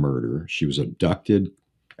after her murder, she was abducted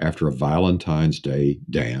after a Valentine's Day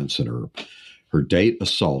dance and her date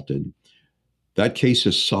assaulted. That case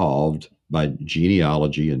is solved by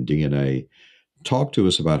genealogy and DNA. Talk to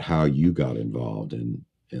us about how you got involved in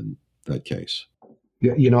that case.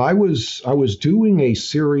 Yeah, I was doing a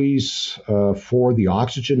series for the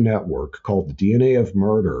Oxygen Network called The DNA of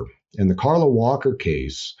Murder, and the Carla Walker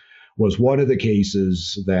case was one of the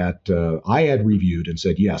cases that I had reviewed and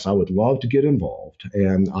said, yes, I would love to get involved.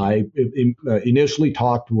 And I initially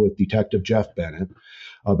talked with Detective Jeff Bennett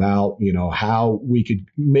about, how we could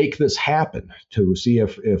make this happen, to see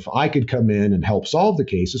if I could come in and help solve the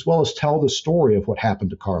case, as well as tell the story of what happened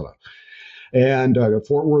to Carla. And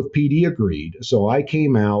Fort Worth PD agreed. So I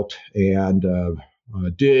came out and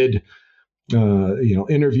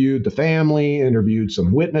interviewed the family, interviewed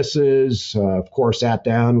some witnesses, of course, sat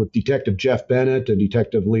down with Detective Jeff Bennett and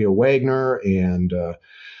Detective Leah Wagner and,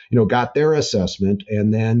 got their assessment.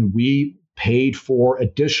 And then we paid for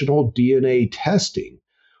additional DNA testing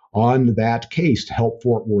on that case to help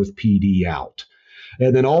Fort Worth PD out.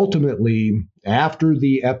 And then ultimately, after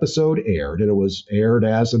the episode aired, and it was aired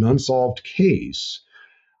as an unsolved case,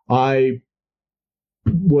 I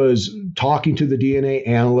was talking to the DNA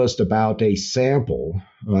analyst about a sample,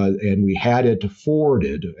 and we had it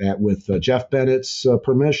forwarded with Jeff Bennett's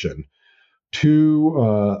permission to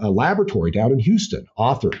a laboratory down in Houston,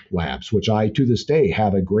 Othram Labs, which I, to this day,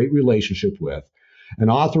 have a great relationship with. And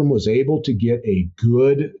Othram was able to get a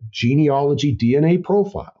good genealogy DNA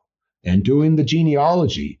profile. And doing the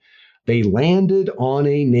genealogy, they landed on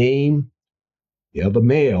a name of a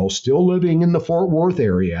male still living in the Fort Worth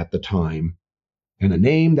area at the time, and a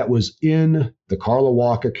name that was in the Carla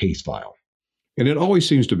Walker case file. And it always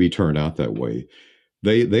seems to be turned out that way.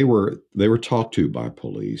 They were talked to by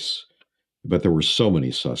police, but there were so many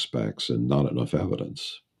suspects and not enough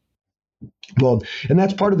evidence. Well, and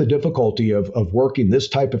that's part of the difficulty of working this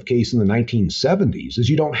type of case in the 1970s, is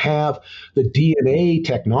you don't have the DNA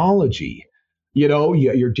technology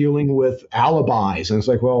You're dealing with alibis, and it's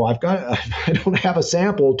like, well, I don't have a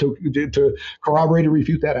sample to corroborate or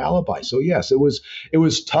refute that alibi. So yes, it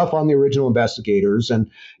was tough on the original investigators, and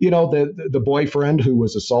the boyfriend who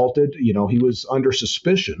was assaulted, he was under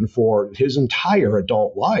suspicion for his entire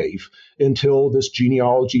adult life until this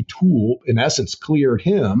genealogy tool, in essence, cleared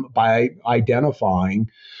him by identifying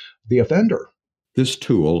the offender. This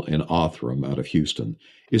tool in Othram out of Houston,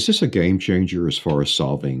 is this a game changer as far as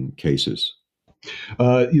solving cases?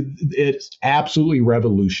 It's absolutely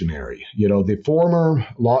revolutionary. The former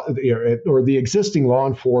law or the existing law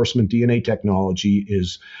enforcement DNA technology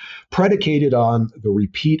is predicated on the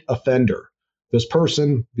repeat offender. This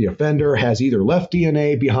person, the offender, has either left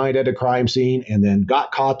DNA behind at a crime scene and then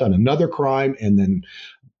got caught on another crime and then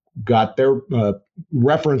got their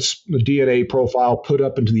reference DNA profile put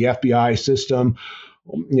up into the FBI system,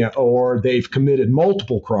 or they've committed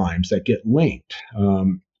multiple crimes that get linked.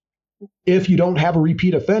 If you don't have a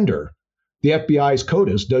repeat offender, the FBI's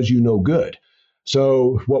CODIS does you no good.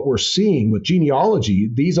 So what we're seeing with genealogy,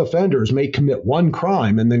 these offenders may commit one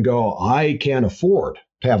crime and then go, I can't afford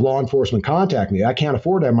to have law enforcement contact me. I can't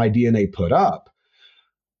afford to have my DNA put up.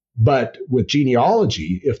 But with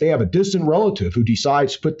genealogy, if they have a distant relative who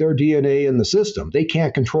decides to put their DNA in the system, they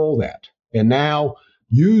can't control that. And now,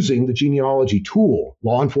 using the genealogy tool,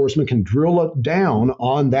 law enforcement can drill it down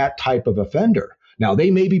on that type of offender. Now,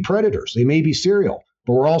 they may be predators, they may be serial,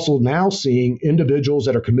 but we're also now seeing individuals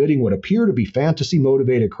that are committing what appear to be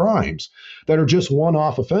fantasy-motivated crimes that are just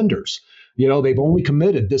one-off offenders. They've only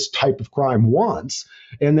committed this type of crime once,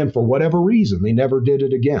 and then for whatever reason, they never did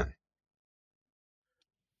it again.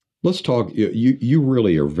 Let's talk. You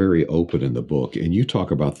really are very open in the book, and you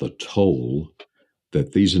talk about the toll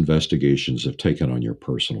that these investigations have taken on your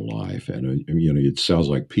personal life. And, it sounds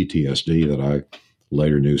like PTSD that I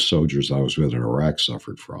later knew soldiers I was with in Iraq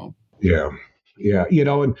suffered from. Yeah. Yeah.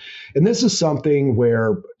 And this is something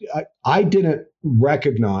where I didn't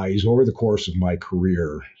recognize over the course of my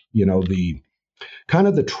career, the kind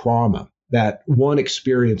of the trauma that one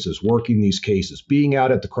experiences working these cases, being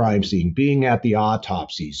out at the crime scene, being at the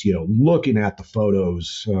autopsies, looking at the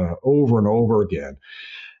photos over and over again.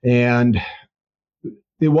 And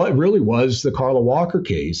it really was the Carla Walker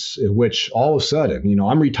case, in which all of a sudden,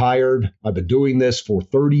 I'm retired. I've been doing this for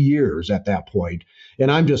 30 years at that point,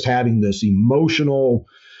 and I'm just having this emotional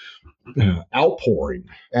outpouring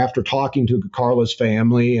after talking to Carla's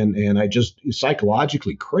family, and I just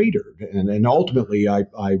psychologically cratered. And ultimately,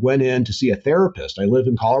 I went in to see a therapist. I live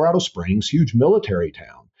in Colorado Springs, huge military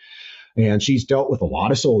town. And she's dealt with a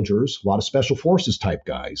lot of soldiers, a lot of special forces type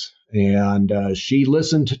guys. And she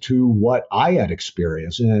listened to what I had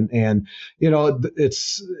experienced. And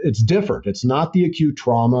it's different. It's not the acute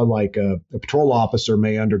trauma like a patrol officer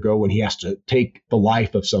may undergo when he has to take the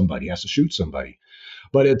life of somebody, has to shoot somebody.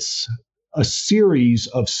 But it's a series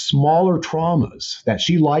of smaller traumas that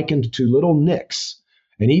she likened to little nicks.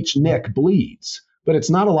 And each nick bleeds. But it's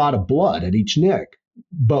not a lot of blood at each nick.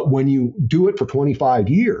 But when you do it for 25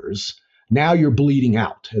 years, now you're bleeding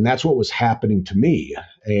out. And that's what was happening to me.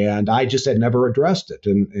 And I just had never addressed it.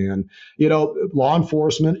 And law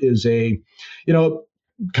enforcement is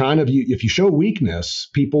kind of, if you show weakness,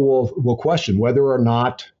 people will question whether or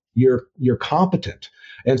not you're competent.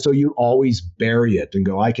 And so you always bury it and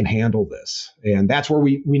go, I can handle this. And that's where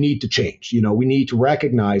we need to change. We need to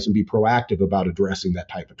recognize and be proactive about addressing that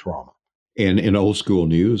type of trauma. And in old school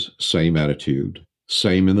news, same attitude.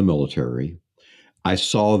 Same in the military. I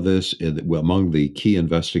saw this among the key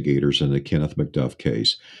investigators in the Kenneth McDuff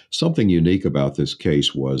case. Something unique about this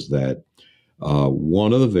case was that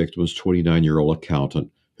one of the victims, 29-year-old accountant,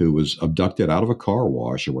 who was abducted out of a car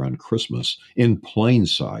wash around Christmas in plain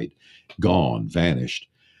sight, gone, vanished.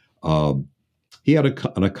 He had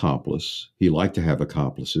an accomplice. He liked to have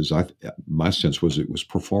accomplices. My sense was it was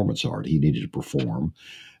performance art. He needed to perform.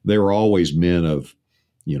 They were always men of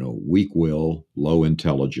weak will, low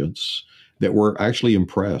intelligence, that were actually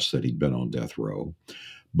impressed that he'd been on death row.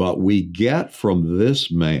 But we get from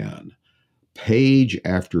this man page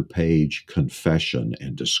after page confession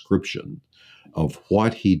and description of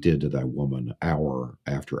what he did to that woman hour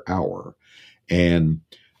after hour. And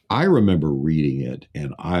I remember reading it,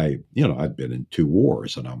 and I'd been in 2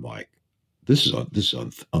 wars, and I'm like, this is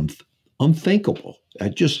unthinkable.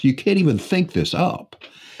 You can't even think this up.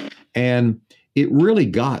 And it really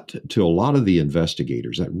got to a lot of the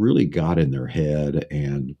investigators. That really got in their head,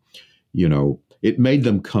 and it made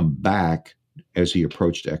them come back as he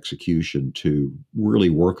approached execution to really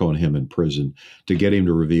work on him in prison, to get him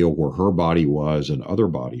to reveal where her body was and other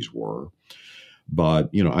bodies were.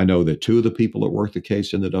 But I know that 2 of the people that worked the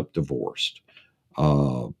case ended up divorced.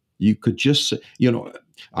 You could just,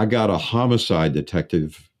 I got a homicide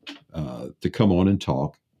detective to come on and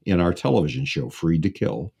talk in our television show, Freed to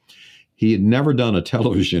Kill. He had never done a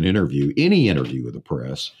television interview, any interview with the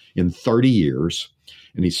press in 30 years.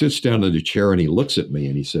 And he sits down in the chair and he looks at me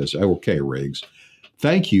and he says, "Okay, Riggs,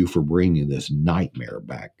 thank you for bringing this nightmare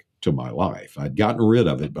back to my life. I'd gotten rid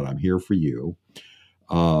of it, but I'm here for you."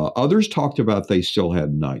 Others talked about they still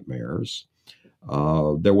had nightmares.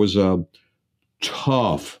 There was a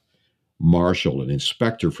tough marshal, an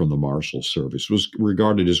inspector from the Marshal Service, was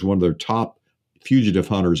regarded as one of their top fugitive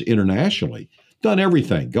hunters internationally. Done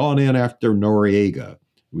everything, gone in after Noriega,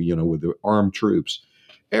 with the armed troops,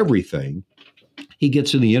 everything. He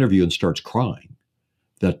gets in the interview and starts crying.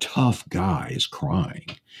 The tough guy is crying.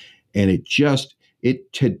 And I realized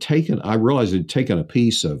it had taken a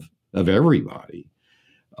piece of everybody.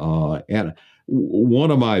 And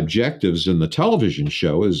one of my objectives in the television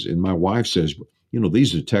show is, and my wife says,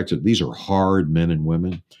 these detectives, these are hard men and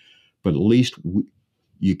women, but at least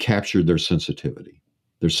you captured their sensitivity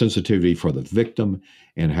for the victim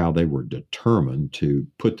and how they were determined to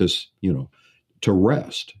put this, to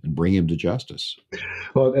rest and bring him to justice.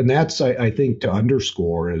 Well, and that's, I think, to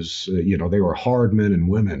underscore is, they were hard men and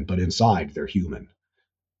women, but inside they're human.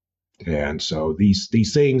 And so these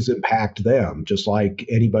things impact them just like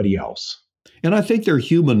anybody else. And I think they're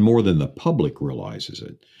human more than the public realizes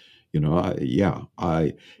it.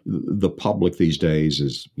 The public these days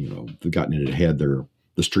is, they've gotten in ahead.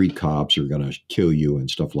 The street cops are going to kill you and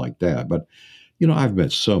stuff like that. But, I've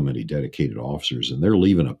met so many dedicated officers and they're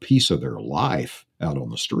leaving a piece of their life out on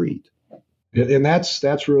the street. And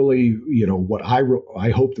that's really, what I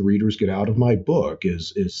hope the readers get out of my book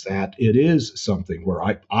is that it is something where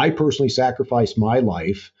I personally sacrificed my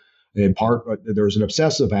life. In part, there's an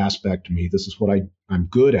obsessive aspect to me. This is what I'm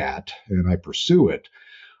good at, and I pursue it.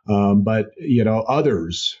 But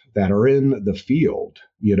others that are in the field,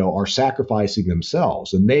 are sacrificing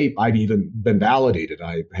themselves, and I've even been validated.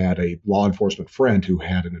 I had a law enforcement friend who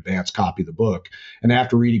had an advanced copy of the book, and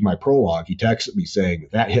after reading my prologue, he texted me saying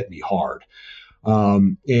that hit me hard.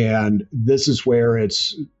 And this is where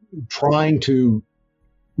it's trying to.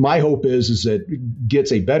 My hope is that it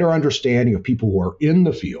gets a better understanding of people who are in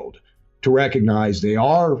the field to recognize they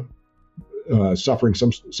are suffering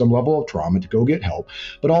some level of trauma, to go get help,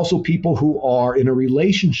 but also people who are in a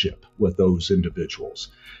relationship with those individuals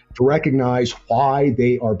to recognize why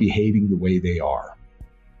they are behaving the way they are.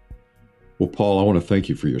 Well, Paul, I want to thank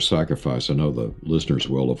you for your sacrifice. I know the listeners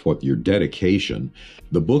will, of what your dedication.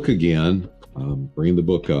 The book again, bring the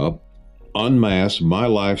book up, Unmasked, My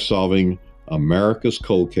Life Solving America's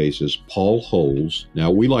Cold Cases, Paul Holes.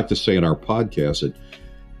 Now, we like to say in our podcast that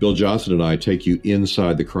Bill Johnson and I take you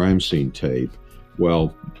inside the crime scene tape.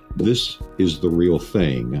 Well, this is the real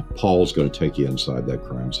thing. Paul's going to take you inside that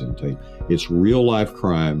crime scene tape. It's real life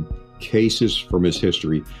crime, cases from his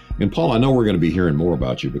history. And Paul, I know we're going to be hearing more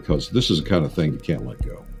about you because this is the kind of thing you can't let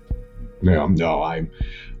go. No,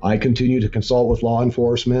 I continue to consult with law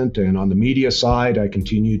enforcement, and on the media side, I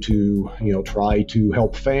continue to, try to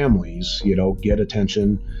help families, get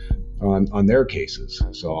attention on their cases.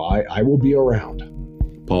 So I will be around.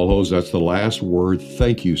 Paul Holes, that's the last word.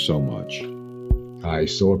 Thank you so much. I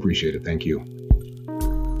so appreciate it. Thank you.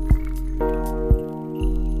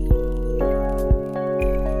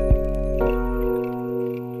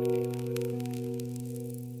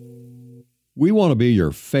 We want to be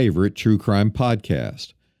your favorite true crime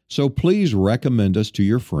podcast, so please recommend us to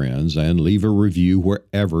your friends and leave a review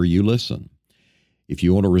wherever you listen. If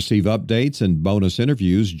you want to receive updates and bonus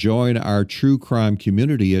interviews, join our true crime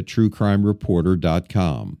community at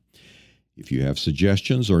truecrimereporter.com. If you have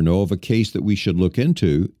suggestions or know of a case that we should look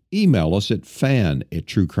into, email us at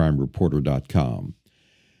fan@truecrimereporter.com.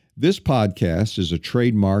 This podcast is a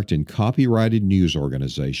trademarked and copyrighted news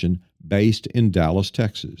organization based in Dallas,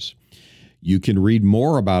 Texas. You can read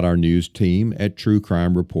more about our news team at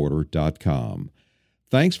truecrimereporter.com.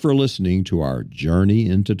 Thanks for listening to our Journey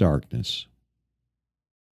into Darkness.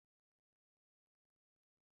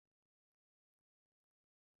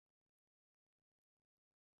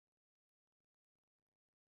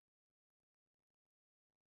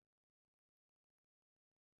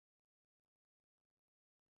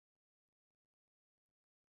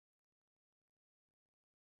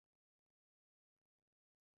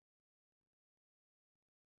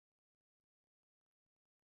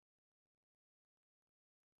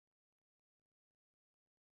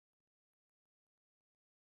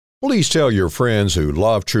 Please tell your friends who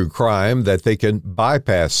love true crime that they can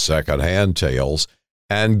bypass secondhand tales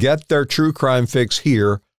and get their true crime fix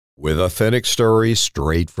here with authentic stories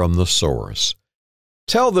straight from the source.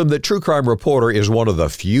 Tell them that True Crime Reporter is one of the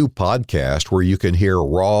few podcasts where you can hear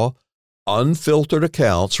raw, unfiltered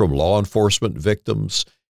accounts from law enforcement victims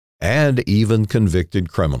and even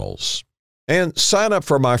convicted criminals. And sign up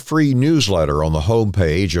for my free newsletter on the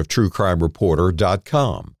homepage of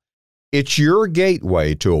truecrimereporter.com. It's your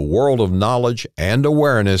gateway to a world of knowledge and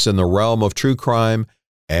awareness in the realm of true crime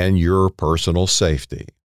and your personal safety.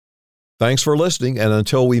 Thanks for listening, and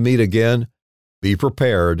until we meet again, be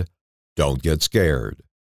prepared, don't get scared.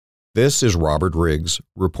 This is Robert Riggs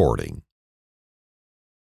reporting.